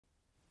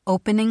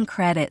Opening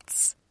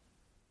credits.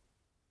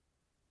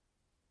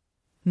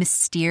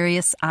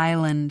 Mysterious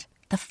Island,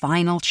 the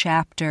final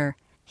chapter,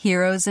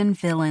 Heroes and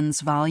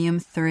Villains, Volume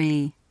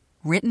 3.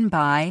 Written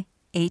by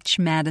H.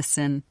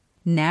 Madison.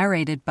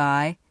 Narrated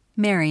by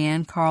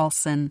Marianne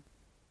Carlson.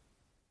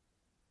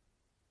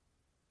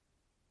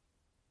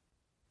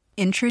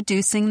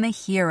 Introducing the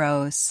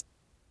heroes.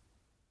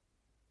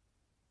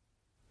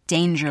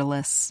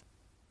 Dangerless.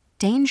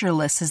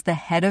 Dangerless is the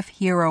head of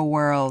Hero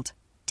World.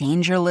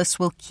 Dangerless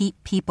will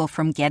keep people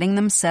from getting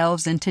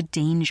themselves into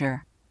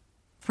danger.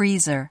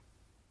 Freezer.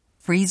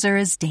 Freezer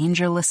is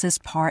Dangerless's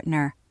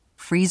partner.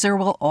 Freezer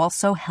will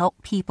also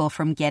help people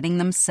from getting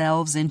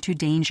themselves into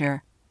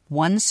danger.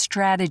 One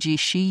strategy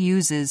she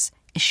uses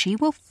is she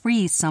will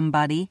freeze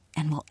somebody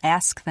and will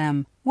ask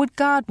them, "Would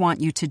God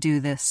want you to do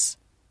this?"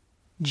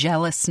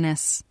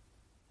 Jealousness.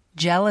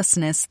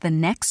 Jealousness, the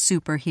next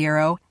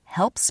superhero,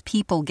 helps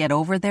people get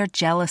over their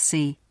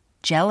jealousy.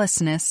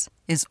 Jealousness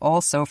is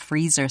also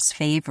Freezer's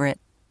favorite.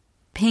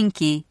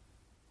 Pinky.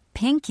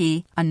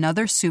 Pinky,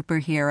 another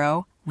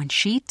superhero, when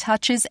she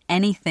touches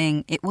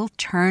anything, it will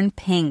turn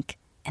pink,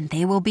 and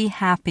they will be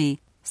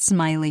happy.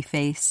 Smiley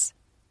face.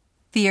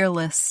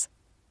 Fearless.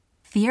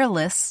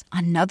 Fearless,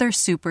 another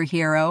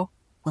superhero,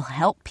 will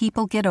help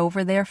people get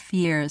over their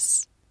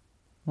fears.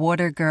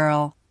 Water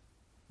Girl.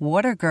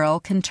 Water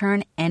Girl can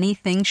turn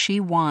anything she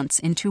wants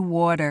into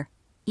water,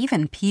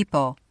 even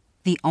people.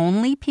 The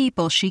only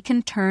people she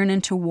can turn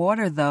into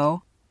water,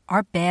 though,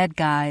 are bad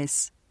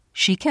guys.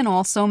 She can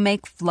also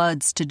make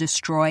floods to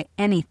destroy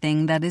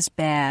anything that is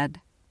bad.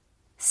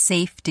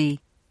 Safety.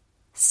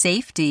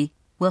 Safety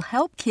will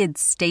help kids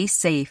stay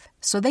safe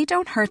so they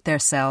don't hurt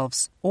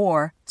themselves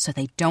or so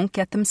they don't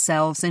get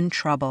themselves in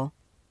trouble.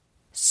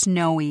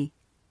 Snowy.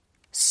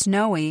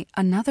 Snowy,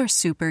 another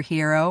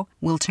superhero,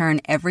 will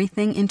turn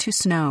everything into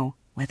snow,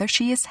 whether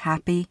she is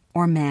happy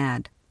or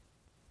mad.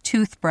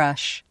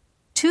 Toothbrush.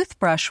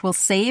 Toothbrush will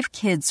save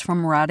kids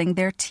from rotting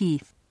their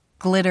teeth.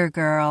 Glitter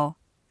Girl.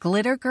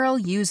 Glitter Girl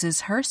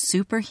uses her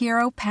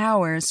superhero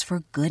powers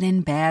for good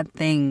and bad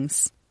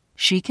things.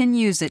 She can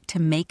use it to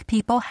make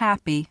people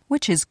happy,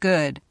 which is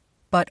good.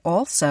 But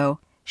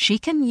also, she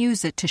can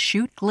use it to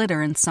shoot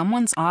glitter in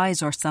someone's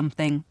eyes or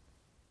something.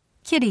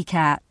 Kitty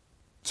Cat.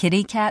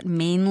 Kitty Cat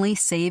mainly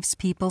saves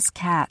people's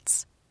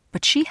cats,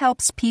 but she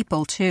helps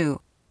people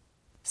too.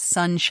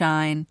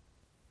 Sunshine.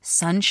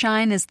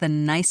 Sunshine is the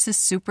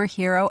nicest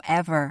superhero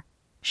ever.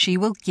 She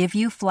will give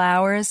you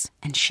flowers,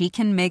 and she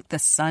can make the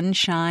sun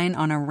shine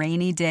on a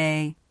rainy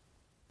day.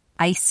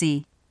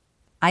 Icy.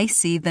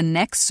 Icy, the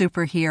next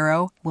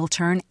superhero, will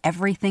turn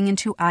everything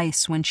into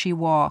ice when she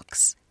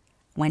walks.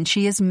 When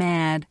she is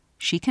mad,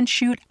 she can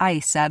shoot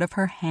ice out of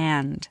her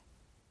hand.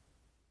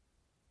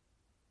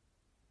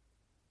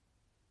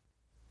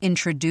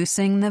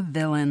 Introducing the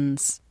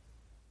villains.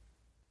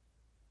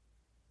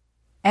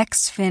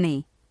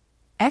 X-Finny.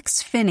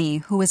 X-Finny,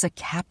 who is a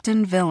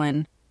captain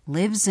villain,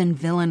 lives in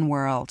Villain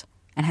World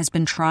and has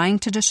been trying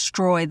to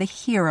destroy the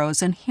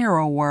heroes in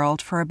Hero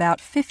World for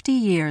about 50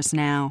 years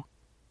now.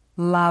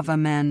 Lava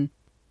Men.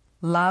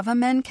 Lava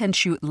Men can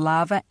shoot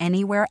lava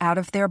anywhere out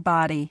of their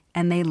body,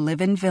 and they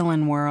live in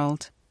Villain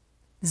World.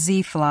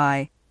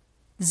 Z-Fly.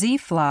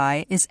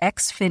 Z-Fly is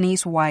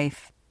X-Finny's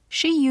wife.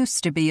 She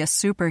used to be a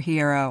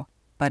superhero,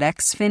 but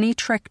X-Finny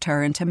tricked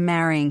her into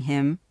marrying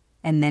him,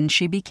 and then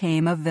she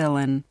became a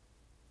villain.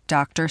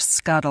 Dr.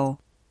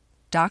 Scuttle.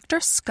 Dr.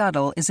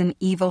 Scuttle is an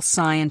evil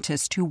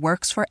scientist who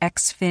works for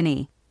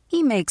X-Finny.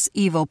 He makes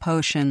evil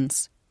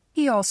potions.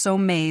 He also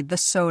made the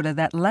soda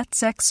that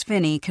lets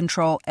X-Finny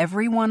control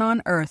everyone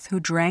on Earth who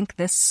drank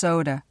this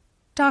soda.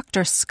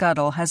 Dr.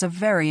 Scuttle has a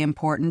very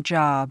important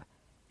job,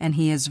 and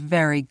he is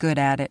very good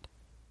at it.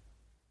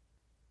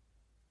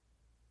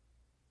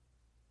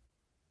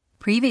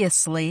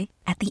 Previously,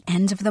 at the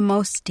end of the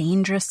most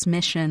dangerous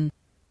mission.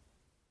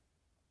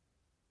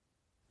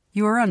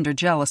 You were under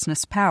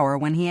Jealousness' power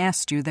when he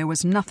asked you there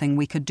was nothing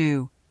we could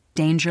do.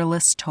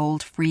 Dangerless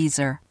told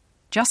Freezer.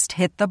 Just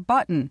hit the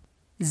button.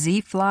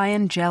 Z-Fly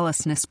and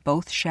Jealousness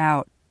both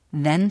shout.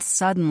 Then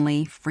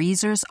suddenly,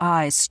 Freezer's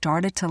eyes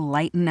started to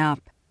lighten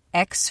up.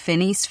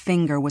 X-Finny's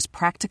finger was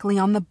practically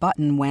on the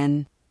button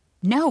when...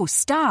 "No,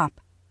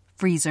 stop!"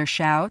 Freezer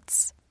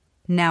shouts.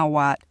 "Now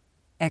what?"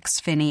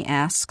 X-Finny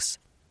asks.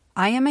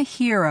 "I am a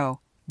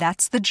hero.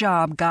 That's the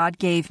job God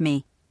gave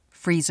me,"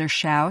 Freezer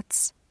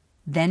shouts.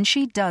 Then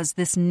she does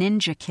this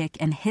ninja kick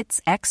and hits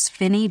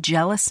X-Finny,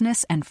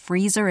 Jealousness, and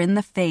Freezer in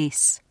the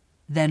face.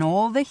 Then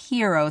all the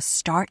heroes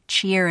start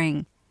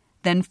cheering.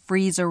 Then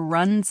Freezer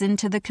runs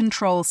into the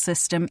control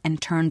system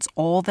and turns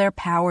all their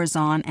powers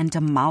on and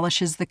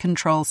demolishes the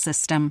control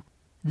system.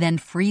 Then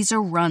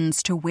Freezer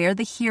runs to where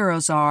the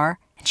heroes are,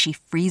 and she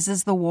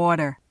freezes the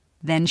water.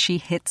 Then she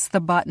hits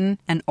the button,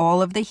 and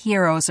all of the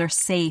heroes are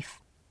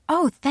safe.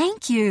 "Oh,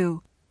 thank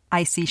you!"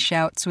 Icy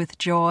shouts with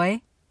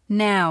joy.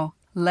 "Now,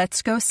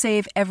 let's go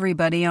save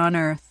everybody on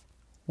Earth,"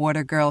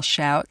 Water Girl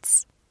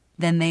shouts.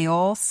 Then they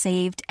all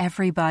saved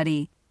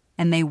everybody,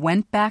 and they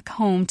went back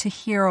home to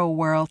Hero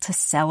World to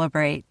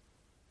celebrate.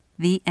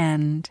 The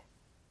end.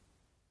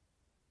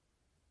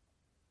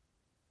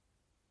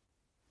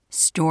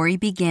 story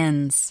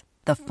begins,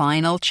 the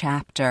final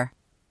chapter.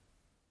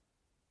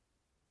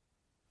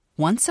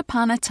 Once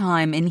upon a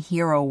time in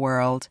Hero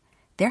World,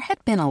 there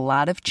had been a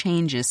lot of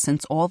changes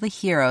since all the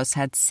heroes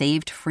had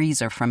saved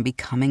Freezer from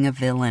becoming a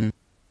villain.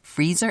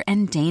 Freezer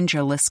and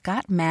Dangerless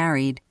got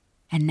married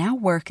and now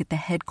work at the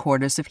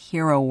headquarters of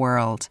Hero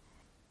World.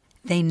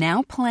 They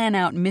now plan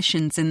out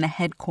missions in the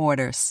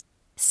headquarters.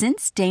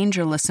 Since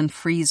Dangerless and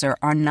Freezer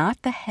are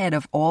not the head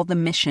of all the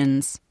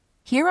missions,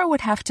 Hero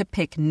would have to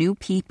pick new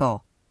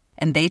people,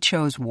 and they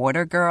chose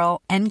Water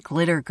Girl and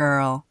Glitter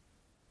Girl.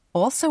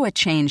 Also a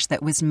change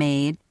that was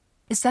made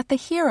is that the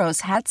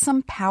heroes had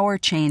some power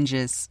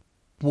changes.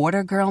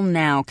 Water Girl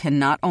now can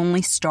not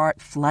only start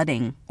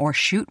flooding or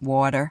shoot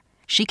water,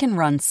 she can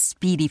run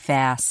speedy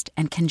fast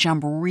and can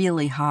jump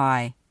really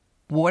high.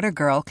 Water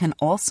Girl can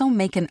also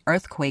make an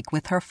earthquake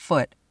with her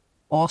foot.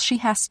 All she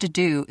has to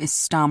do is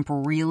stomp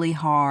really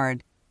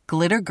hard.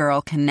 Glitter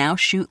Girl can now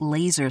shoot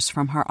lasers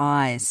from her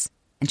eyes,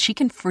 and she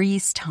can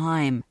freeze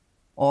time.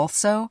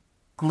 Also,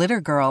 Glitter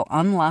Girl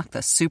unlocked the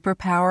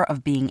superpower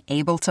of being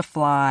able to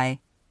fly.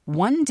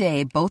 One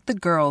day, both the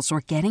girls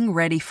were getting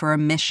ready for a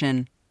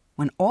mission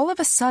when all of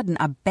a sudden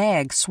a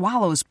bag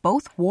swallows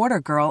both Water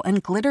Girl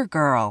and Glitter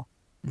Girl.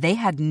 They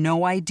had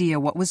no idea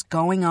what was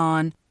going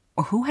on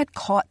or who had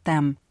caught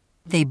them.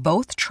 They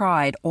both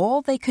tried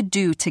all they could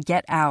do to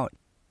get out,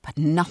 but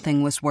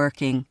nothing was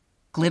working.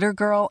 Glitter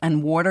Girl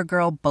and Water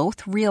Girl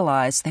both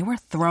realized they were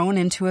thrown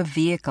into a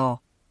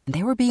vehicle, and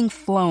they were being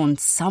flown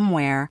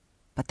somewhere,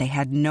 but they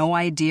had no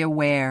idea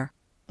where.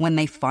 When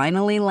they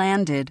finally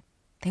landed,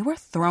 they were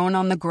thrown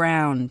on the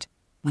ground.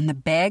 When the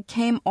bag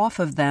came off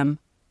of them,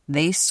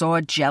 they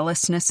saw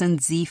Jealousness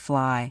and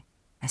Z-Fly.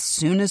 As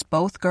soon as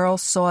both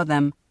girls saw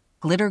them,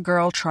 Glitter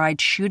Girl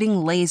tried shooting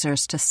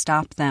lasers to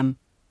stop them,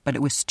 but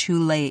it was too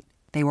late.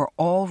 They were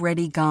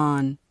already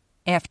gone.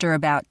 After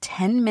about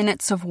 10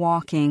 minutes of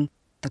walking,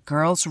 the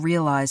girls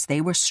realized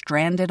they were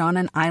stranded on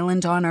an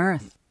island on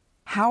Earth.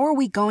 How are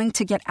we going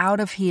to get out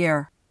of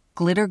here?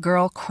 Glitter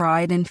Girl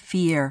cried in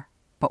fear,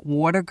 but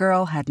Water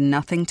Girl had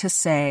nothing to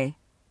say,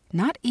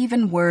 not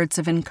even words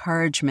of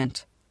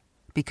encouragement,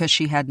 because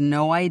she had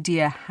no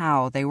idea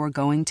how they were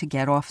going to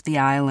get off the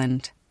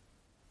island.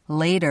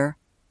 Later,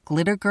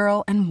 Glitter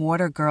Girl and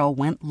Water Girl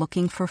went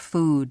looking for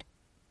food,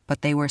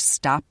 but they were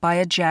stopped by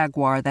a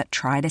jaguar that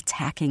tried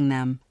attacking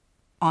them.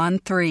 On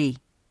 3,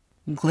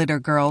 Glitter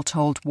Girl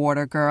told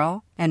Water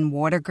Girl, and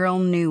Water Girl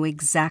knew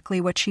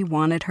exactly what she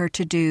wanted her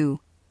to do.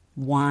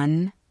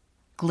 1,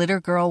 Glitter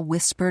Girl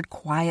whispered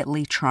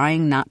quietly,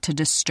 trying not to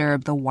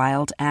disturb the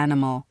wild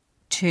animal.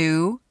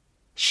 2,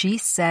 she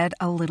said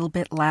a little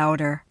bit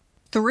louder.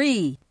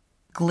 3,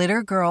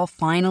 Glitter Girl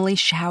finally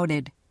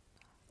shouted.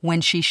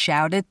 When she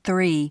shouted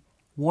 3,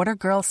 Water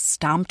Girl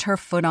stomped her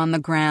foot on the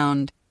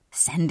ground,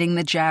 sending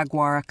the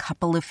jaguar a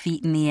couple of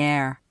feet in the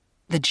air.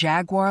 The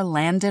jaguar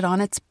landed on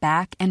its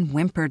back and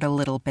whimpered a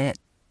little bit.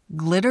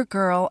 Glitter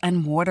Girl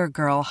and Water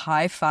Girl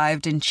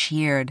high-fived and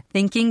cheered,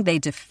 thinking they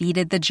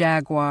defeated the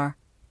jaguar.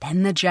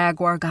 Then the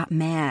jaguar got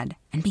mad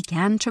and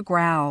began to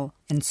growl,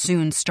 and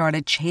soon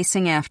started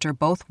chasing after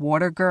both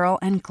Water Girl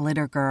and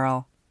Glitter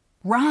Girl.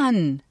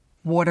 "Run!"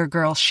 Water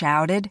Girl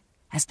shouted.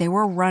 As they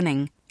were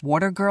running,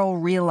 Water Girl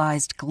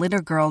realized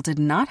Glitter Girl did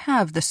not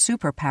have the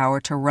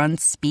superpower to run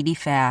speedy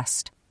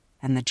fast,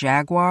 and the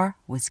jaguar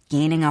was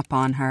gaining up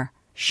on her.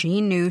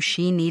 She knew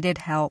she needed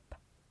help.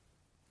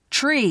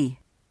 "Tree!"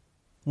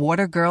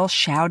 Water Girl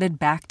shouted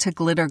back to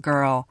Glitter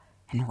Girl,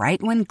 and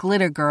right when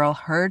Glitter Girl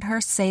heard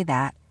her say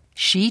that,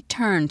 she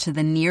turned to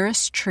the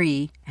nearest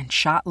tree and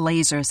shot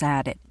lasers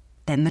at it.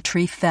 Then the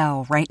tree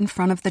fell right in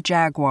front of the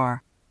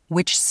jaguar,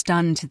 which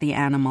stunned the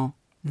animal.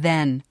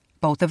 Then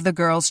both of the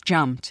girls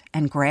jumped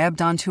and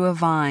grabbed onto a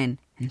vine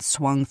and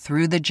swung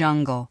through the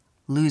jungle,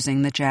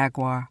 losing the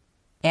jaguar.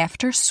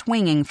 After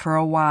swinging for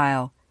a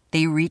while,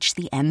 they reached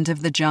the end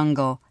of the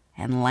jungle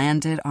and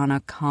landed on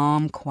a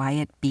calm,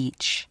 quiet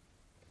beach.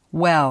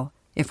 "Well,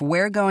 if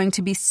we're going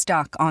to be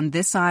stuck on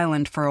this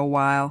island for a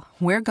while,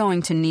 we're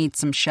going to need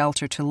some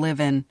shelter to live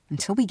in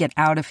until we get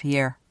out of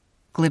here,"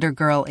 Glitter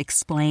Girl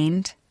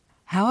explained.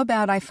 "How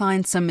about I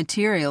find some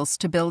materials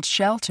to build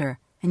shelter,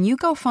 and you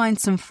go find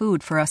some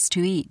food for us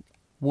to eat?"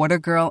 Water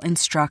Girl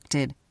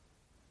instructed.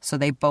 So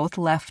they both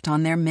left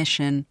on their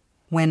mission,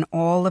 when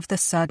all of a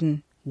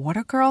sudden,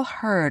 Water Girl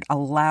heard a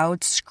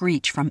loud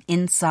screech from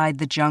inside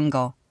the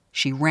jungle.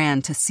 She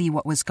ran to see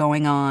what was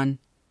going on,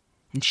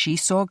 and she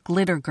saw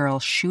Glitter Girl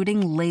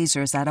shooting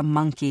lasers at a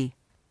monkey.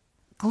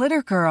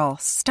 "Glitter Girl,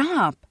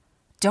 stop!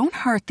 Don't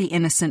hurt the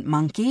innocent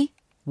monkey!"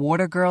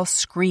 Water Girl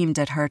screamed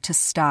at her to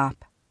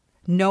stop.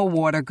 "No,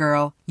 Water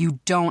Girl, you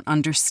don't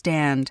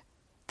understand.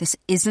 This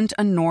isn't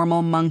a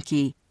normal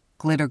monkey,"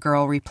 Glitter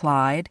Girl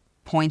replied,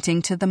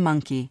 pointing to the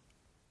monkey.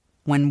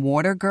 When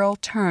Water Girl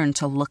turned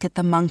to look at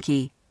the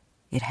monkey,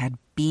 it had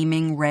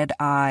beaming red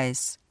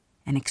eyes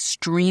and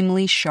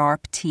extremely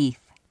sharp teeth.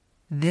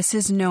 "This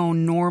is no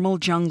normal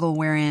jungle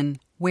we're in.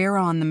 We're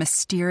on the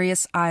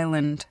mysterious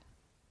island,"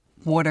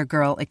 Water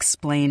Girl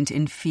explained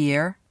in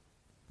fear.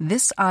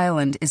 This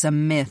island is a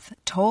myth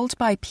told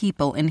by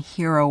people in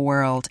Hero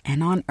World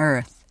and on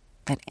Earth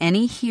that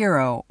any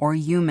hero or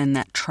human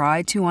that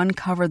tried to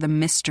uncover the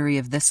mystery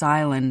of this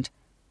island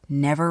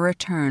never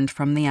returned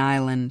from the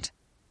island.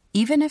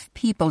 Even if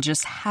people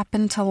just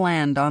happened to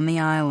land on the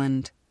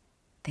island,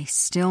 they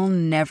still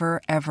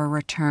never ever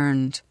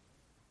returned.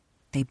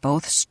 They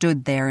both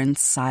stood there in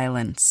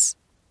silence.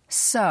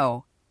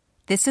 So,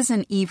 this is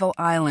an evil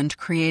island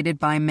created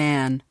by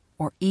man,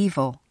 or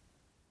evil.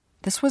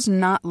 This was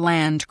not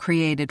land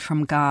created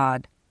from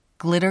God.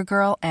 Glitter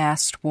Girl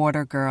asked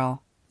Water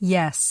Girl.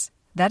 Yes,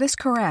 that is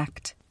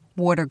correct,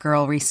 Water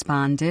Girl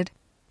responded.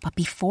 But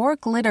before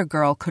Glitter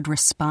Girl could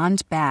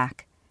respond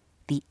back,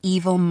 the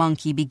evil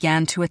monkey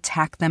began to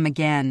attack them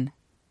again.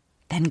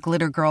 Then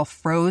Glitter Girl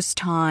froze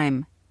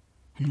time,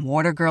 and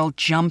Water Girl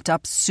jumped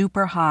up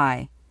super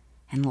high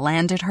and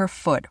landed her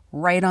foot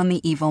right on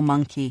the evil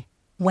monkey.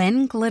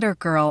 When Glitter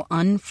Girl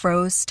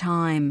unfroze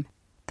time,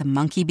 the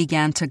monkey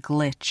began to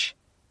glitch,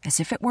 as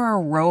if it were a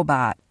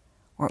robot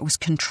or it was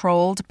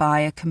controlled by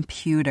a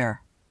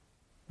computer.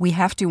 We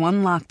have to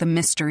unlock the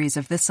mysteries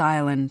of this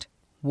island,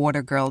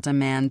 Water Girl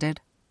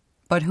demanded.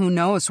 But who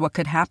knows what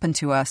could happen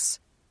to us?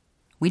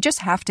 We just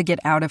have to get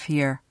out of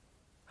here.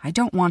 I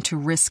don't want to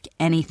risk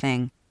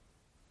anything,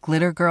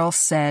 Glitter Girl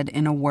said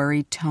in a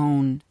worried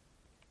tone.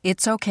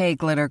 It's okay,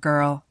 Glitter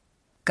Girl.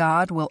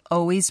 God will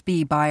always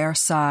be by our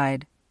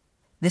side.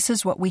 This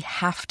is what we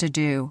have to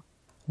do,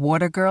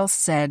 Water Girl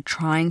said,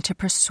 trying to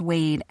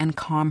persuade and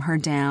calm her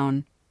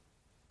down.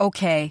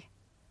 Okay,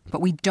 but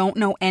we don't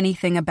know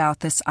anything about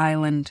this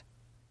island.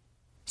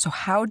 So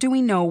how do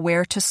we know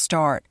where to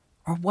start,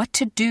 or what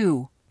to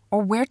do,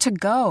 or where to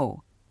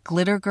go?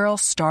 Glitter Girl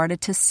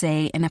started to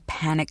say in a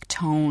panicked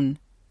tone.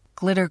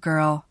 Glitter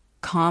Girl,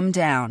 calm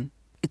down.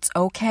 It's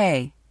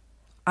okay.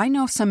 I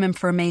know some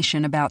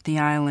information about the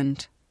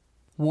island.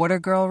 Water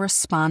Girl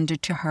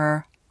responded to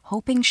her,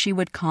 hoping she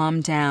would calm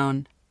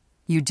down.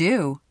 You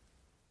do?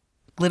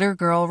 Glitter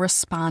Girl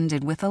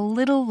responded with a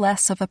little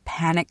less of a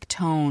panicked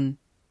tone.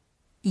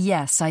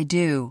 Yes, I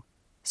do.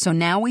 So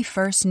now we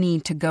first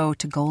need to go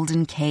to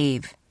Golden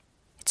Cave.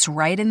 It's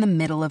right in the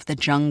middle of the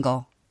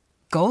jungle.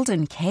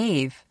 Golden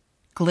Cave?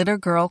 Glitter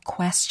Girl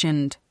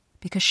questioned,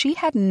 because she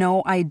had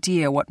no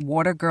idea what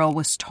Water Girl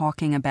was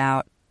talking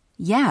about.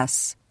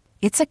 Yes,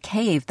 it's a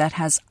cave that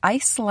has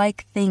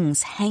ice-like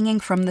things hanging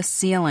from the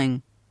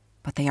ceiling,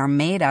 but they are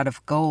made out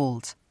of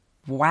gold.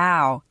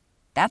 Wow,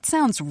 that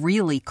sounds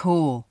really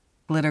cool,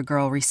 Glitter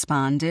Girl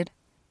responded.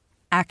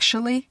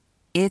 Actually,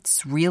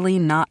 it's really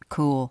not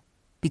cool,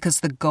 because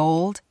the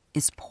gold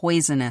is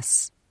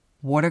poisonous,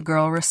 Water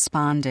Girl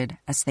responded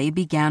as they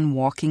began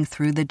walking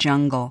through the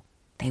jungle.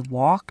 They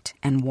walked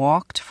and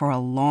walked for a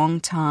long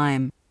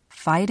time,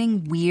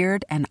 fighting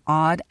weird and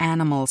odd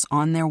animals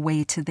on their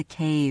way to the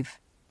cave.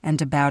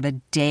 And about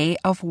a day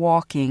of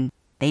walking,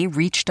 they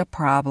reached a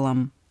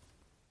problem.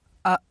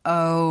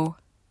 Uh-oh,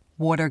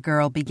 Water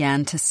Girl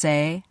began to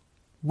say.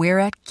 We're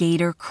at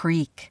Gator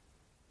Creek.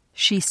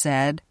 She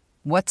said,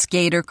 What's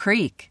Gator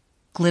Creek?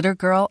 Glitter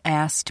Girl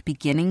asked,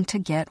 beginning to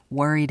get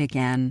worried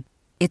again.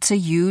 It's a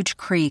huge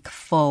creek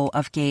full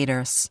of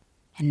gators.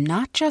 And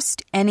not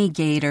just any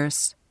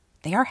gators.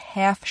 They are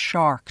half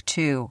shark,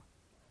 too.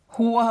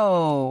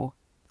 Whoa,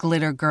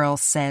 Glitter Girl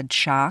said,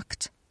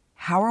 shocked.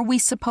 How are we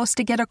supposed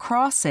to get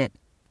across it?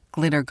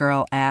 Glitter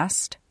Girl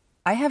asked.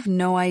 I have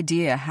no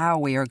idea how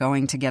we are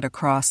going to get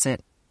across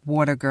it,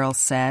 Water Girl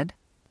said.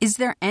 Is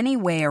there any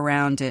way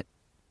around it?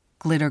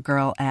 Glitter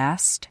Girl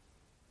asked.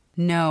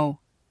 No,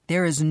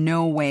 there is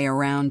no way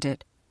around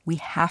it. We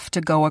have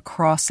to go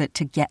across it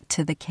to get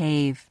to the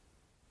cave,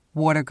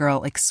 Water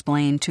Girl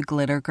explained to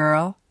Glitter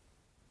Girl.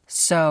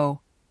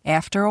 So,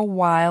 after a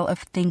while of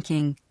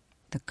thinking,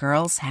 the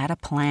girls had a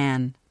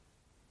plan.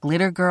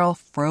 Glitter Girl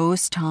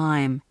froze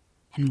time,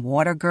 and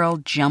Water Girl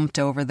jumped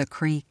over the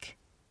creek.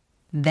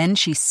 Then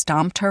she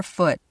stomped her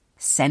foot,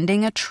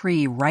 sending a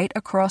tree right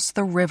across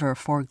the river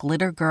for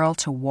Glitter Girl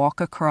to walk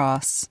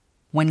across.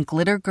 When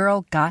Glitter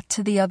Girl got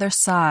to the other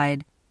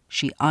side,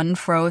 she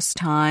unfroze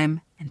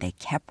time, and they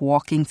kept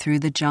walking through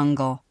the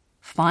jungle.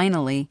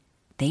 Finally,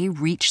 they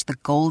reached the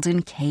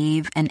Golden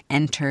Cave and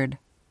entered.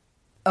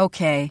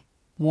 Okay,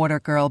 Water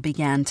Girl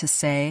began to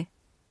say.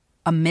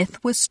 A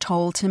myth was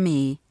told to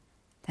me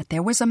that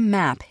there was a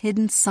map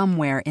hidden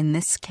somewhere in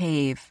this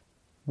cave,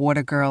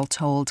 Water Girl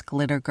told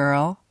Glitter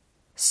Girl.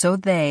 So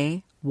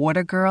they,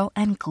 Water Girl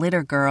and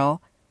Glitter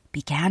Girl,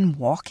 began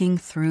walking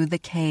through the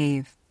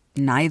cave.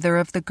 Neither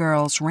of the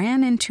girls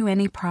ran into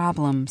any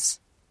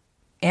problems.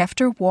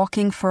 After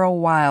walking for a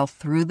while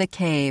through the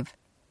cave,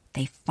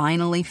 they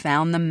finally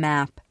found the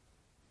map.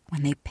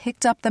 When they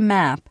picked up the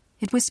map,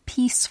 it was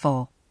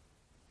peaceful.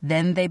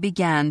 Then they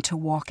began to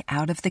walk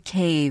out of the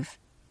cave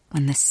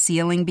when the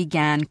ceiling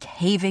began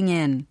caving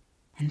in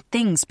and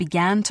things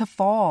began to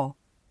fall.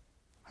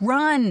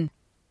 Run!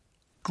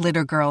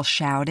 Glitter Girl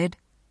shouted.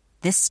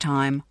 This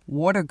time,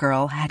 Water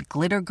Girl had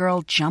Glitter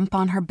Girl jump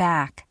on her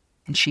back,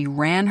 and she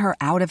ran her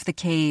out of the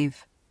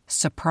cave.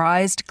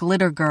 Surprised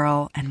Glitter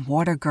Girl and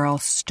Water Girl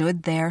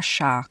stood there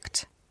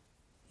shocked.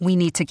 We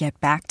need to get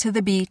back to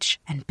the beach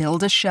and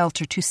build a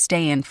shelter to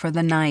stay in for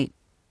the night,"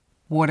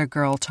 Water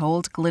Girl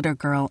told Glitter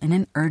Girl in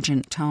an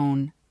urgent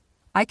tone.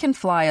 "I can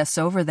fly us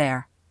over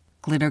there,"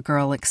 Glitter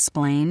Girl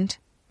explained.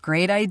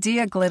 "Great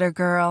idea, Glitter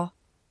Girl."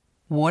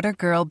 Water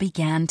Girl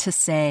began to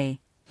say,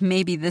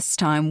 "Maybe this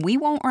time we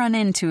won't run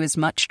into as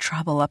much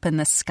trouble up in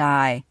the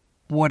sky,"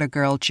 Water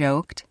Girl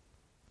joked.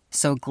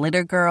 So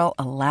Glitter Girl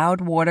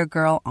allowed Water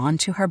Girl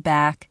onto her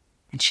back,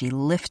 and she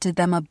lifted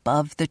them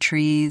above the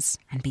trees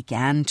and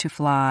began to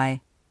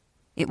fly.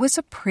 It was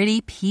a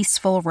pretty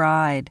peaceful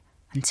ride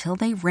until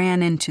they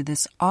ran into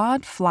this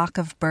odd flock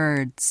of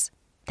birds.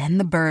 Then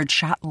the bird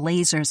shot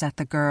lasers at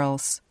the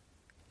girls.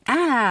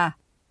 "Ah!"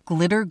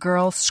 Glitter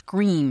Girl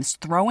screams,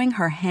 throwing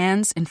her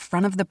hands in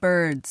front of the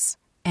birds.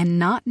 And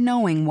not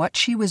knowing what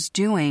she was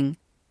doing,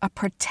 a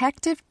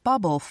protective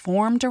bubble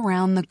formed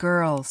around the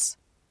girls.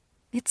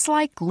 It's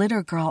like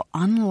Glitter Girl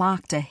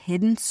unlocked a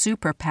hidden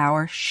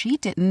superpower she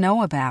didn't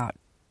know about.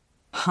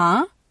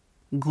 "Huh?"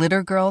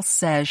 Glitter Girl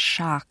says,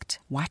 shocked,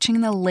 watching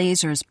the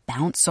lasers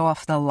bounce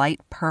off the light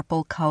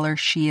purple color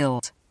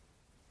shield.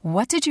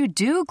 "What did you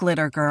do,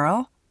 Glitter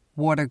Girl?"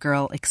 Water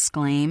Girl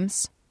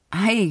exclaims.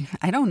 I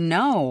don't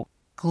know,"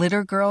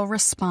 Glitter Girl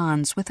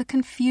responds with a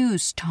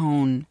confused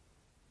tone.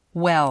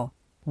 "Well,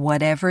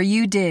 whatever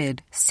you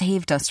did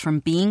saved us from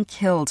being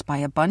killed by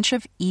a bunch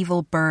of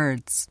evil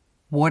birds,"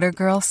 Water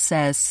Girl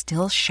says,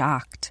 still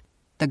shocked.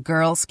 The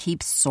girls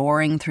keep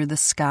soaring through the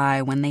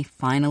sky when they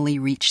finally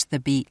reach the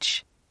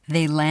beach.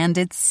 They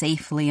landed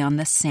safely on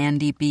the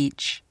sandy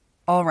beach.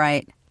 "All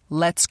right,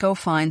 let's go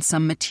find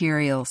some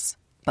materials,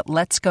 but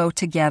let's go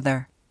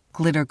together,"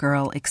 Glitter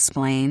Girl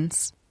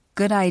explains.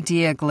 "Good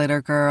idea,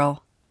 Glitter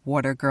Girl,"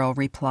 Water Girl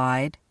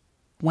replied.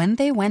 When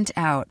they went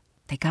out,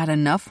 they got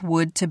enough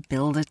wood to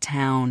build a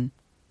town.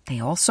 They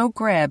also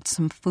grabbed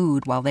some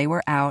food while they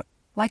were out,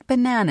 like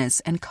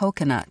bananas and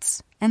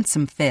coconuts, and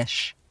some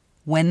fish.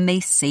 When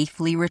they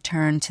safely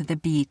returned to the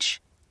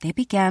beach, they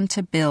began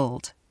to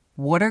build.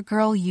 Water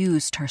Girl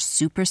used her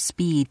super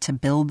speed to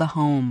build the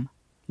home.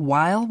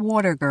 While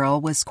Water Girl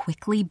was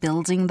quickly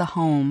building the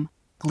home,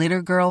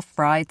 Glitter Girl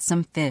fried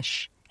some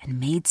fish and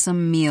made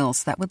some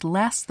meals that would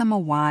last them a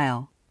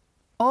while.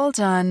 "All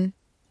done,"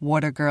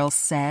 Water Girl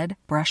said,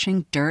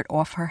 brushing dirt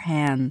off her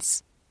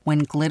hands. When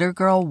Glitter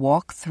Girl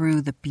walked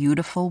through the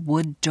beautiful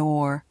wood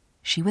door,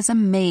 she was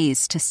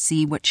amazed to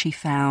see what she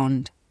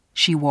found.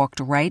 She walked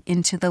right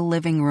into the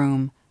living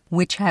room,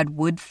 which had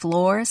wood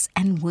floors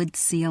and wood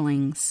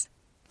ceilings.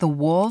 The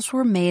walls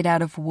were made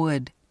out of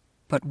wood,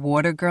 but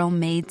Water Girl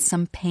made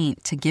some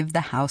paint to give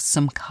the house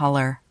some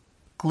color.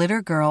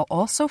 Glitter Girl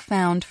also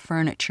found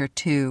furniture,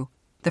 too.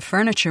 The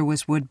furniture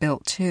was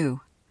wood-built,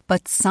 too.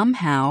 But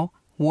somehow,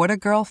 Water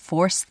Girl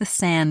forced the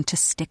sand to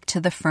stick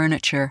to the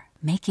furniture,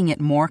 making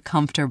it more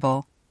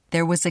comfortable.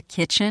 There was a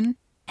kitchen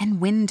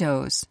and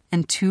windows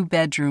and 2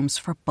 bedrooms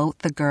for both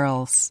the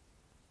girls.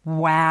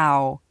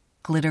 "Wow,"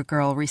 Glitter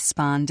Girl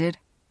responded.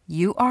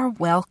 "You are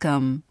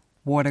welcome,"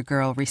 Water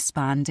Girl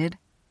responded.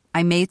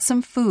 "I made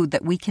some food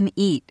that we can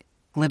eat,"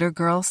 Glitter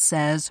Girl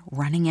says,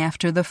 running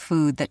after the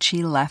food that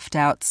she left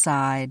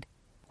outside.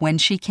 When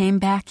she came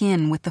back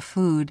in with the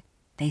food,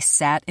 they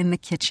sat in the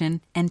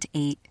kitchen and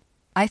ate.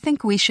 "I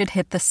think we should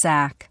hit the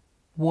sack,"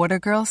 Water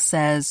Girl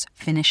says,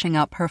 finishing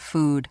up her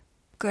food.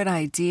 "Good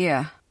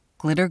idea,"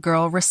 Glitter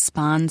Girl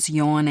responds,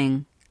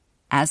 yawning.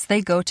 As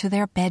they go to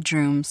their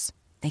bedrooms,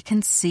 they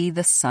can see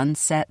the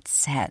sunset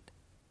set.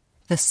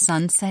 The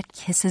sunset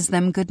kisses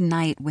them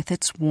goodnight with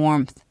its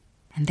warmth,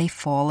 and they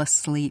fall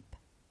asleep.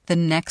 The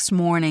next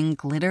morning,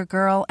 Glitter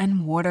Girl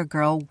and Water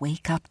Girl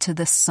wake up to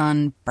the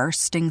sun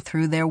bursting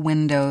through their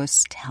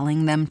windows,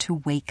 telling them to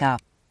wake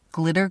up.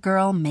 Glitter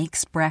Girl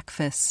makes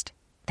breakfast.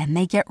 Then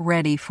they get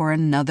ready for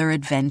another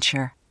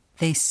adventure.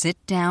 They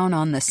sit down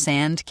on the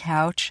sand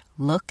couch,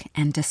 look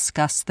and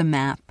discuss the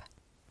map.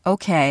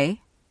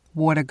 "Okay,"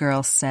 Water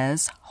Girl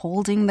says,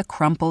 holding the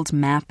crumpled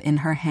map in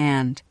her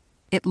hand.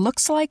 "It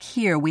looks like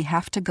here we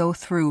have to go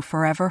through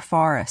Forever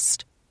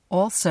Forest.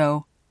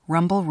 Also,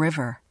 Rumble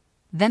River.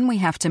 Then we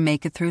have to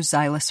make it through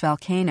Xylus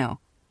Volcano.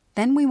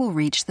 Then we will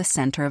reach the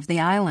center of the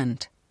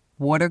island."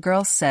 Water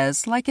Girl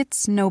says like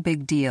it's no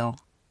big deal.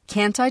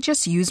 "Can't I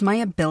just use my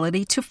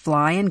ability to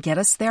fly and get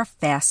us there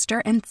faster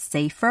and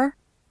safer?"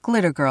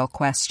 Glitter Girl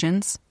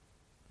questions.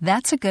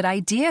 "That's a good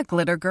idea,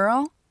 Glitter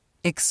Girl,"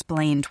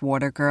 explained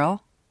Water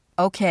Girl.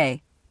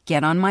 "Okay,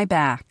 get on my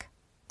back,"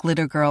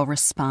 Glitter Girl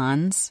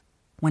responds.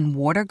 When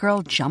Water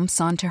Girl jumps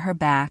onto her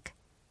back,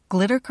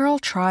 Glitter Girl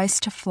tries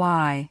to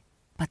fly,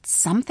 but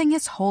something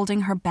is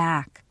holding her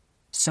back.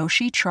 So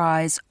she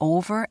tries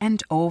over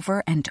and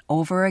over and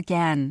over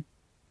again.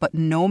 But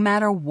no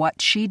matter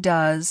what she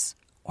does,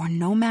 or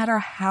no matter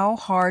how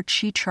hard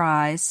she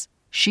tries,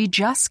 she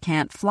just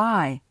can't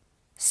fly.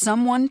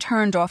 "Someone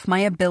turned off my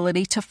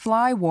ability to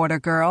fly, Water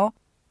Girl,"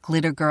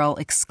 Glitter Girl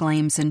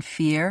exclaims in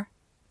fear.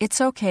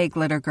 "It's okay,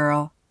 Glitter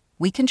Girl.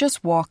 We can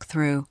just walk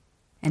through.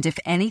 And if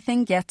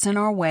anything gets in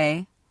our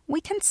way,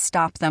 we can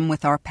stop them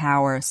with our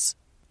powers."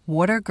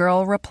 Water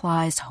Girl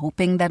replies,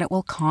 hoping that it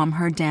will calm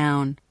her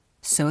down.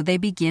 So they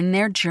begin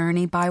their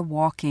journey by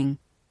walking.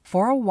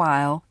 For a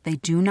while, they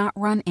do not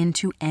run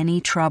into any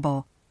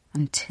trouble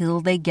until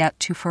they get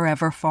to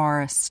Forever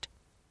Forest.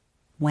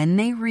 When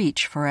they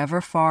reach Forever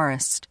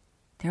Forest,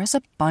 there's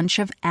a bunch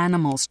of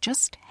animals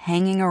just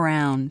hanging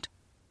around.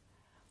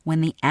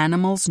 When the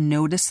animals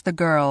notice the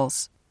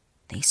girls,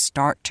 they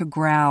start to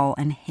growl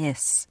and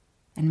hiss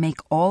and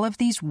make all of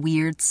these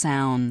weird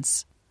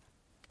sounds.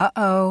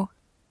 Uh-oh,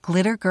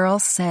 Glitter Girl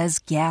says,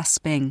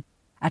 gasping.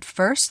 At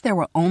first, there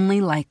were only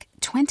like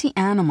 20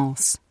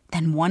 animals.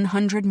 Then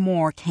 100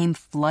 more came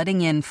flooding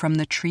in from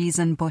the trees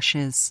and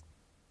bushes.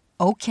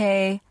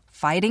 Okay,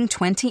 fighting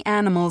 20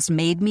 animals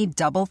made me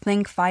double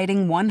think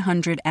fighting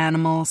 100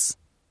 animals.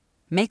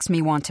 Makes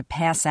me want to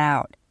pass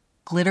out,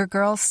 Glitter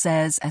Girl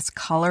says as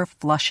color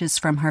flushes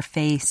from her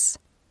face.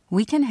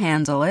 We can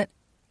handle it,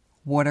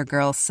 Water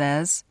Girl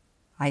says.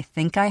 I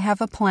think I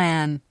have a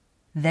plan.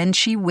 Then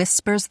she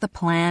whispers the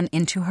plan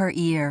into her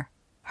ear.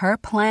 Her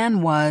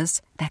plan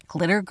was that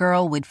Glitter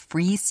Girl would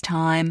freeze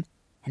time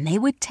and they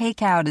would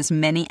take out as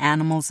many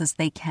animals as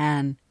they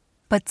can.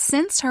 But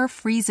since her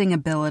freezing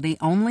ability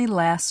only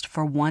lasts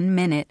for 1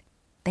 minute,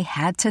 they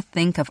had to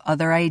think of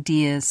other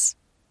ideas.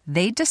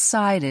 They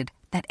decided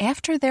that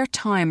after their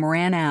time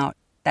ran out,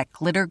 that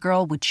Glitter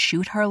Girl would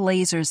shoot her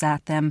lasers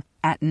at them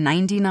at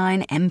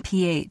 99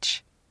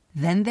 mph.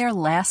 Then their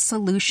last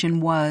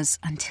solution was,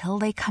 until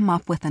they come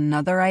up with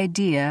another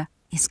idea,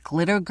 is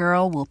Glitter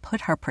Girl will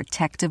put her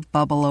protective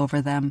bubble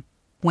over them.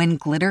 When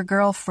Glitter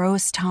Girl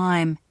froze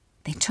time,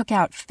 they took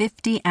out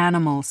 50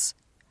 animals.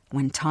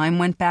 When time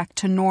went back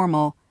to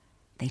normal,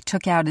 they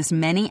took out as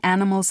many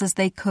animals as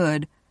they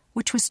could,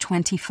 which was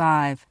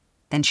 25.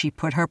 Then she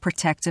put her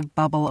protective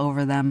bubble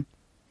over them.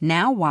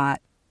 Now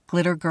what?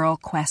 Glitter Girl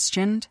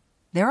questioned.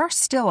 There are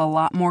still a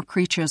lot more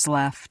creatures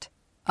left.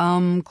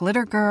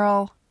 Glitter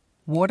Girl.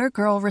 Water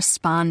Girl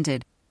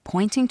responded,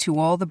 pointing to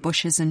all the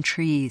bushes and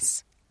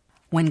trees.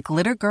 When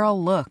Glitter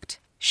Girl looked,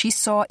 she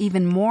saw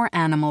even more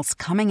animals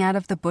coming out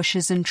of the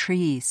bushes and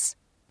trees.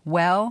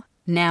 Well,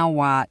 now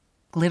what?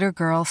 Glitter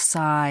Girl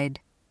sighed.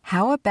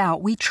 How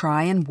about we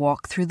try and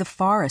walk through the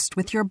forest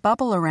with your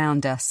bubble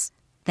around us?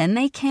 Then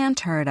they can't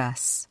hurt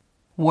us.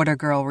 Water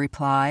Girl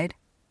replied.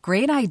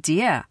 Great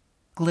idea,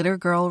 Glitter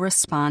Girl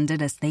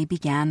responded as they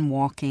began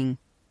walking.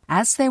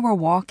 As they were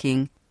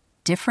walking,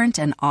 different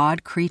and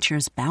odd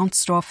creatures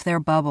bounced off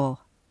their bubble.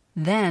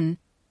 Then,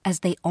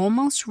 as they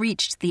almost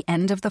reached the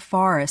end of the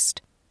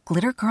forest,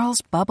 Glitter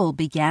Girl's bubble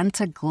began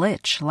to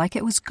glitch like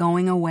it was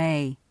going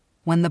away.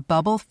 When the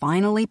bubble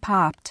finally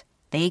popped,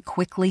 they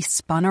quickly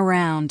spun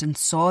around and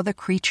saw the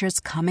creatures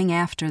coming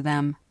after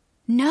them.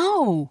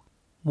 No!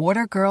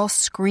 Water Girl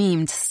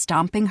screamed,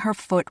 stomping her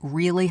foot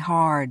really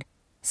hard.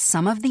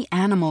 Some of the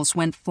animals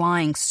went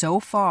flying so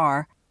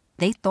far,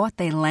 they thought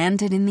they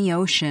landed in the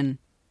ocean.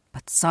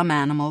 But some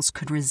animals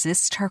could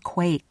resist her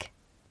quake.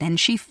 Then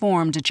she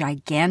formed a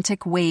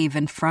gigantic wave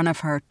in front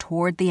of her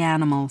toward the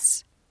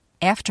animals.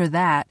 After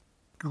that,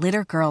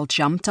 Glitter Girl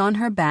jumped on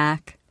her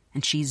back,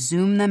 and she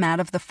zoomed them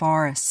out of the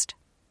forest.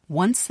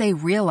 Once they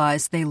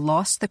realized they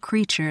lost the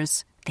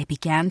creatures, they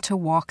began to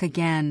walk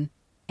again.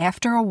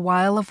 After a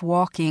while of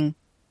walking,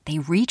 they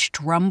reached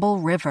Rumble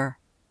River.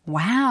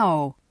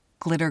 Wow,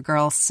 Glitter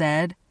Girl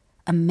said,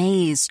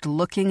 amazed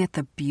looking at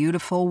the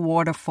beautiful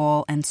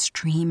waterfall and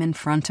stream in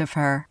front of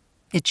her.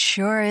 It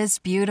sure is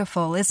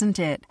beautiful, isn't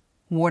it?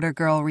 Water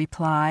Girl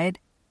replied,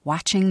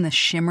 watching the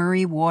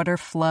shimmery water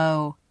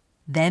flow.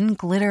 Then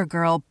Glitter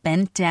Girl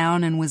bent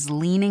down and was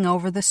leaning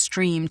over the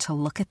stream to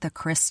look at the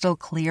crystal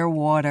clear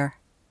water.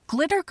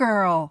 Glitter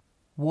Girl,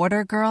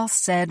 Water Girl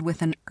said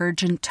with an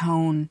urgent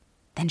tone.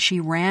 Then she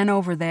ran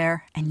over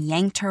there and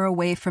yanked her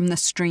away from the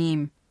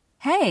stream.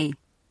 Hey,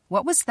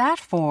 what was that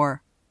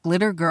for?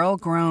 Glitter Girl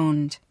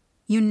groaned.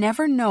 You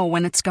never know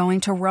when it's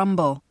going to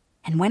rumble,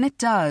 and when it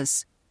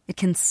does, it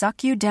can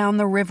suck you down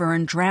the river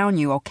and drown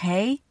you,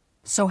 okay?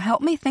 So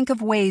help me think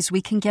of ways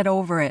we can get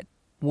over it.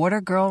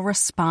 Water Girl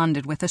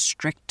responded with a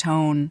strict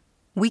tone.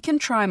 We can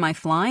try my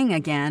flying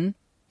again,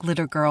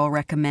 Glitter Girl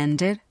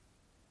recommended.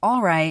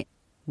 All right,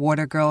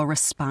 Water Girl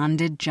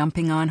responded,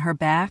 jumping on her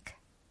back.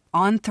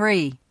 On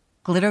 3,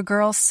 Glitter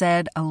Girl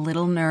said, a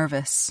little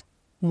nervous.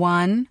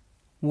 1,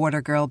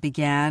 Water Girl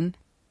began.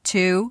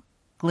 2,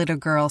 Glitter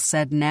Girl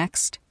said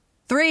next.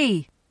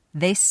 3,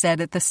 they said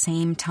at the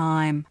same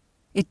time.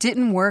 It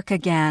didn't work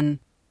again,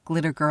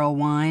 Glitter Girl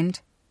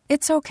whined.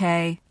 It's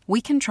okay,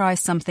 we can try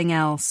something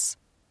else.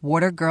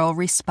 Water Girl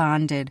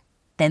responded.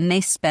 Then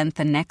they spent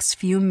the next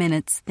few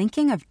minutes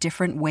thinking of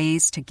different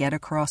ways to get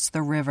across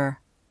the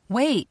river.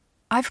 Wait,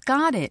 I've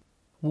got it,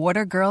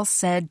 Water Girl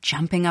said,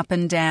 jumping up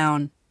and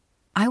down.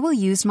 I will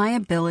use my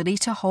ability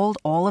to hold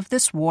all of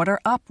this water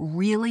up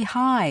really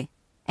high,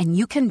 and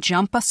you can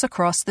jump us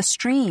across the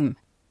stream,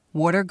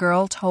 Water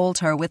Girl told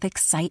her with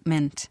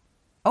excitement.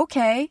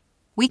 Okay,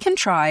 we can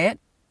try it,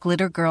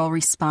 Glitter Girl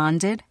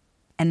responded,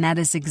 and that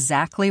is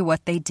exactly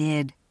what they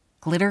did.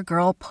 Glitter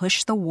Girl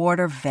pushed the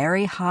water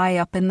very high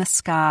up in the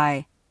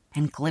sky,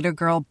 and Glitter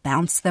Girl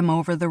bounced them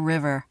over the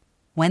river.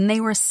 When they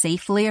were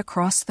safely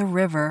across the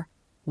river,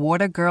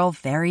 Water Girl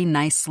very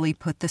nicely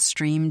put the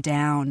stream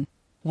down.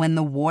 When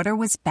the water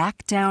was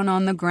back down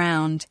on the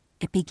ground,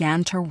 it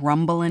began to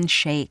rumble and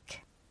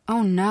shake.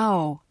 "Oh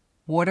no,"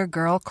 Water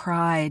Girl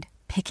cried,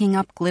 picking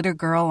up Glitter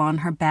Girl on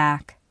her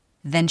back.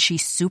 Then she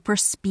super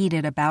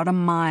speeded about a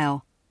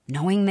mile,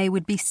 knowing they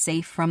would be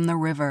safe from the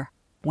river.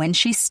 When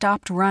she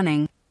stopped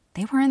running,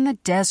 they were in the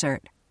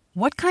desert.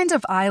 What kind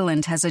of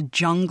island has a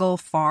jungle,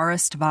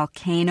 forest,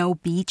 volcano,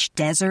 beach,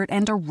 desert,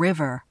 and a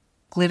river?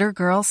 Glitter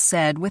Girl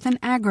said with an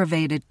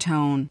aggravated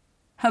tone.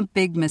 "A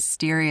big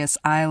mysterious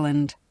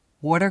island."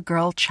 Water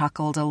Girl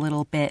chuckled a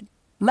little bit.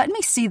 "Let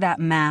me see that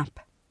map,"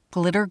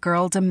 Glitter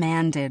Girl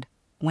demanded.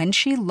 When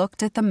she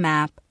looked at the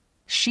map,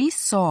 she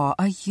saw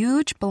a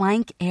huge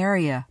blank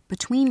area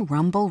between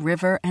Rumble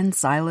River and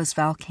Zyla's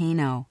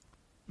volcano.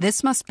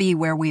 "This must be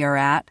where we are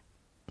at,"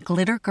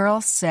 Glitter Girl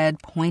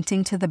said,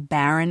 pointing to the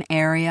barren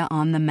area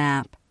on the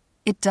map.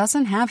 "It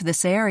doesn't have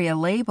this area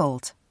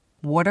labeled,"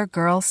 Water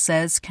Girl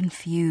says,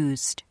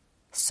 confused.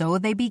 So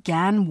they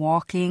began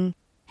walking,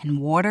 and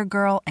Water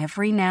Girl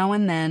every now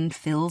and then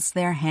fills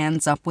their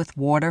hands up with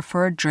water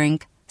for a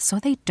drink so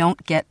they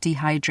don't get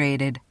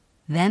dehydrated.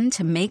 Then,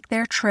 to make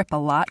their trip a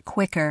lot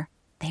quicker,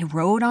 they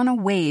rode on a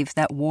wave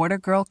that Water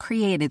Girl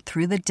created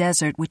through the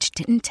desert, which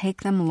didn't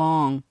take them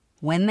long.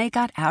 When they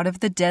got out of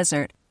the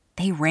desert,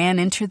 they ran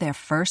into their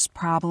first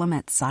problem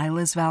at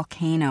Zyla's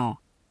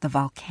volcano. The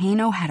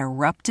volcano had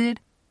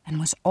erupted and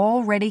was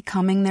already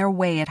coming their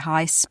way at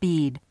high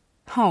speed.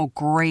 "Oh,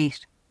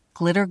 great,"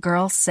 Glitter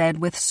Girl said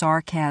with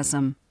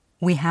sarcasm.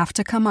 "We have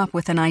to come up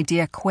with an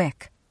idea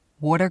quick,"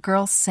 Water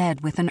Girl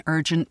said with an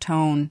urgent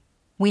tone.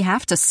 "We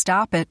have to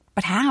stop it,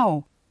 but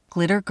how?"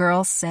 Glitter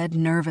Girl said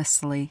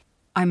nervously.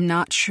 "I'm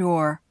not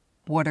sure,"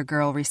 Water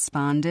Girl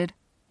responded.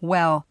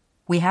 "Well,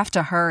 we have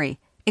to hurry.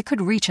 It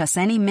could reach us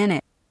any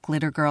minute,"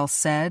 Glitter Girl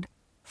said.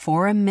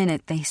 For a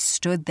minute they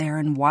stood there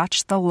and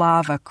watched the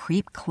lava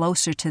creep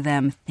closer to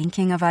them,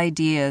 thinking of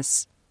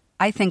ideas.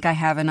 "I think I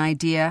have an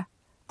idea,"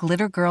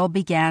 Glitter Girl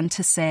began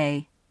to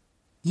say.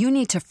 "You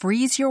need to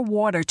freeze your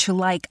water to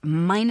like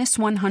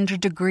 -100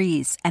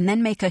 degrees and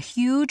then make a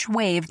huge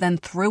wave, then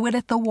throw it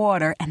at the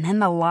water, and then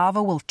the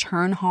lava will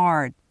turn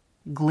hard,"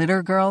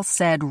 Glitter Girl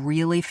said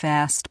really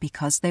fast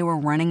because they were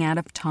running out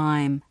of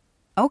time.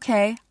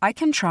 "Okay, I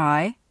can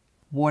try,"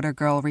 Water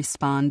Girl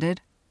responded.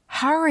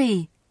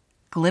 "Hurry,"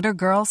 Glitter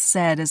Girl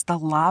said as the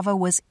lava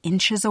was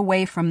inches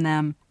away from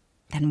them.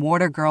 Then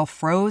Water Girl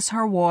froze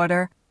her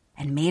water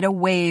and made a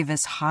wave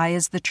as high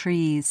as the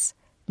trees.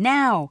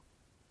 "Now!"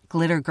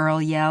 Glitter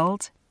Girl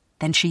yelled.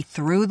 Then she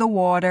threw the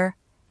water,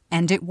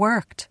 and it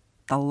worked.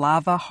 The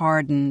lava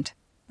hardened.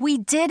 "We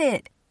did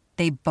it!"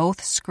 They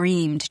both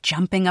screamed,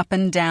 jumping up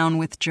and down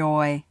with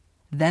joy.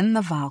 Then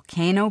the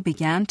volcano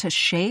began to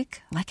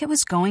shake like it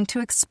was going to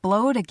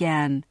explode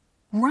again.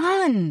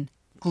 "Run!"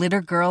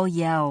 Glitter Girl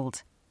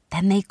yelled.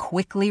 Then they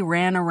quickly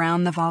ran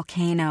around the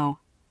volcano.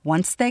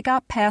 Once they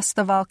got past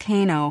the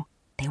volcano,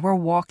 they were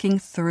walking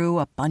through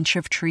a bunch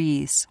of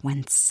trees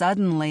when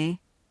suddenly,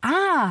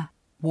 "Ah!"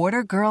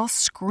 Water Girl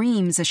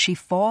screams as she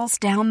falls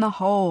down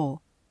the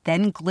hole.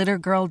 Then Glitter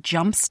Girl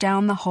jumps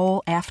down the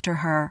hole after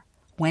her.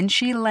 When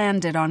she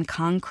landed on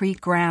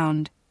concrete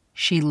ground,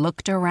 she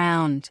looked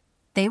around.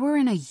 They were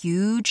in a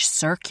huge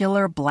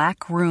circular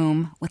black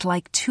room with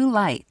like 2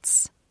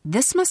 lights.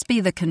 "This must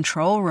be the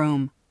control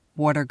room,"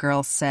 Water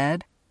Girl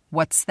said.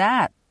 "What's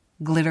that?"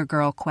 Glitter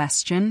Girl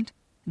questioned.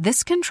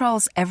 "This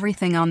controls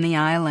everything on the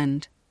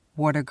island,"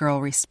 Water Girl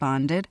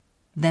responded.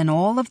 Then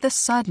all of the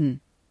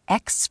sudden,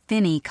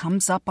 X-Finny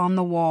comes up on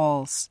the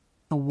walls.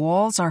 The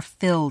walls are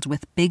filled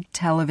with big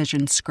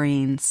television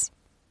screens.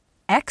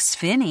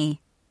 "X-Finny?"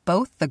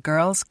 Both the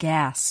girls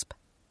gasp.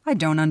 "I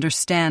don't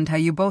understand how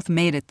you both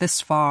made it this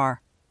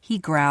far," he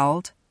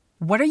growled.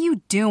 "What are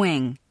you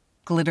doing?"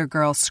 Glitter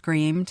Girl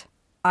screamed.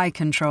 "I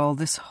control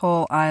this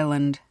whole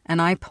island,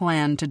 and I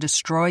plan to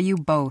destroy you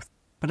both,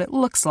 but it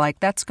looks like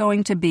that's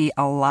going to be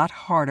a lot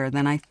harder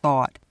than I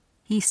thought,"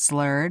 he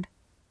slurred.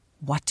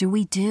 "What do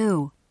we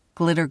do?"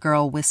 Glitter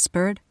Girl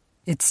whispered.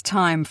 "It's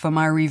time for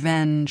my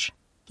revenge,"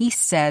 he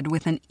said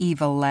with an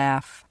evil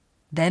laugh.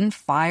 Then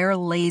fire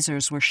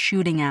lasers were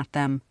shooting at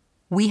them.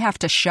 "We have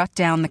to shut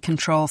down the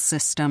control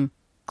system,"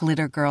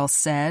 Glitter Girl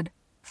said,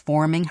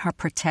 forming her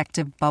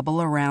protective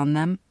bubble around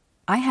them.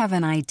 "I have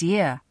an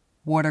idea,"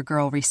 Water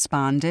Girl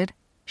responded.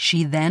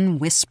 She then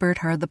whispered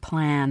her the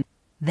plan.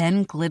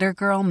 Then Glitter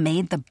Girl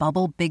made the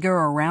bubble bigger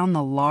around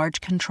the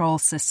large control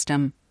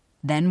system.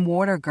 Then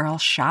Water Girl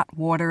shot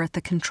water at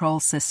the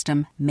control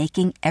system,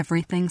 making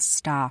everything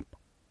stop.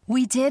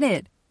 "We did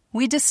it!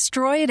 We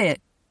destroyed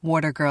it!"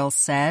 Water Girl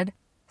said.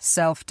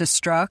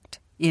 "Self-destruct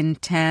in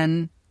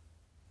 10,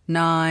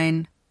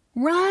 9...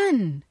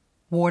 "Run!"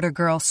 Water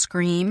Girl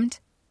screamed.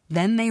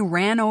 Then they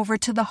ran over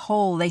to the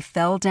hole they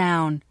fell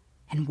down,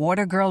 and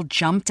Water Girl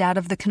jumped out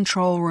of the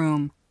control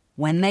room.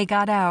 When they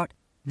got out,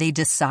 they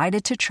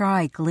decided to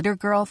try Glitter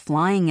Girl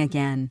flying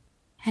again.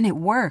 And it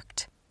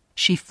worked.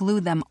 She flew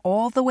them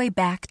all the way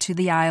back to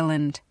the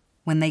island.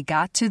 When they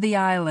got to the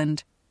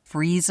island,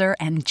 Freezer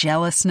and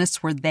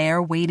Jealousness were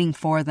there waiting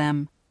for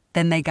them.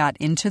 Then they got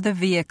into the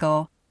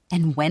vehicle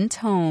and went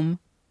home,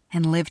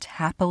 and lived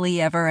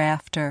happily ever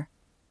after.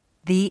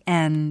 The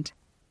end.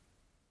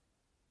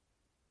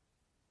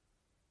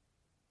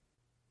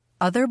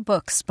 Other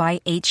books by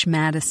H.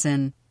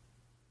 Madison.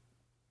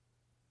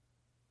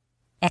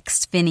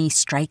 Ex-Finney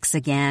Strikes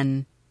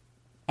Again.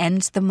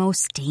 Ends the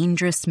Most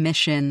Dangerous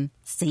Mission,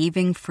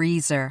 Saving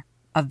Freezer.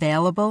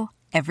 Available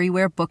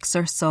everywhere books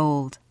are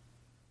sold.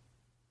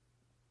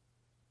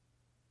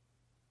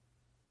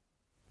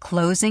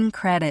 Closing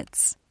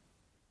credits.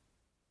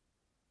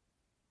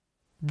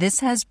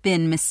 This has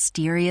been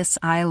Mysterious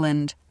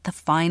Island, the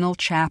final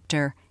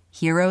chapter,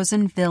 Heroes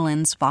and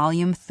Villains,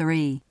 Volume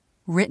 3,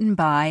 written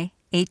by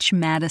H.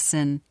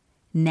 Madison,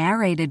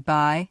 narrated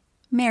by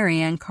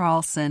Marianne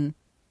Carlson.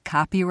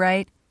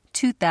 Copyright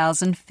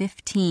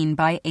 2015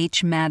 by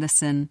H.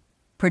 Madison.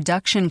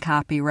 Production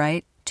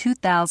copyright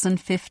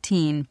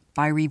 2015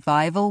 by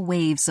Revival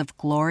Waves of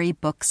Glory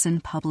Books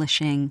and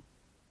Publishing.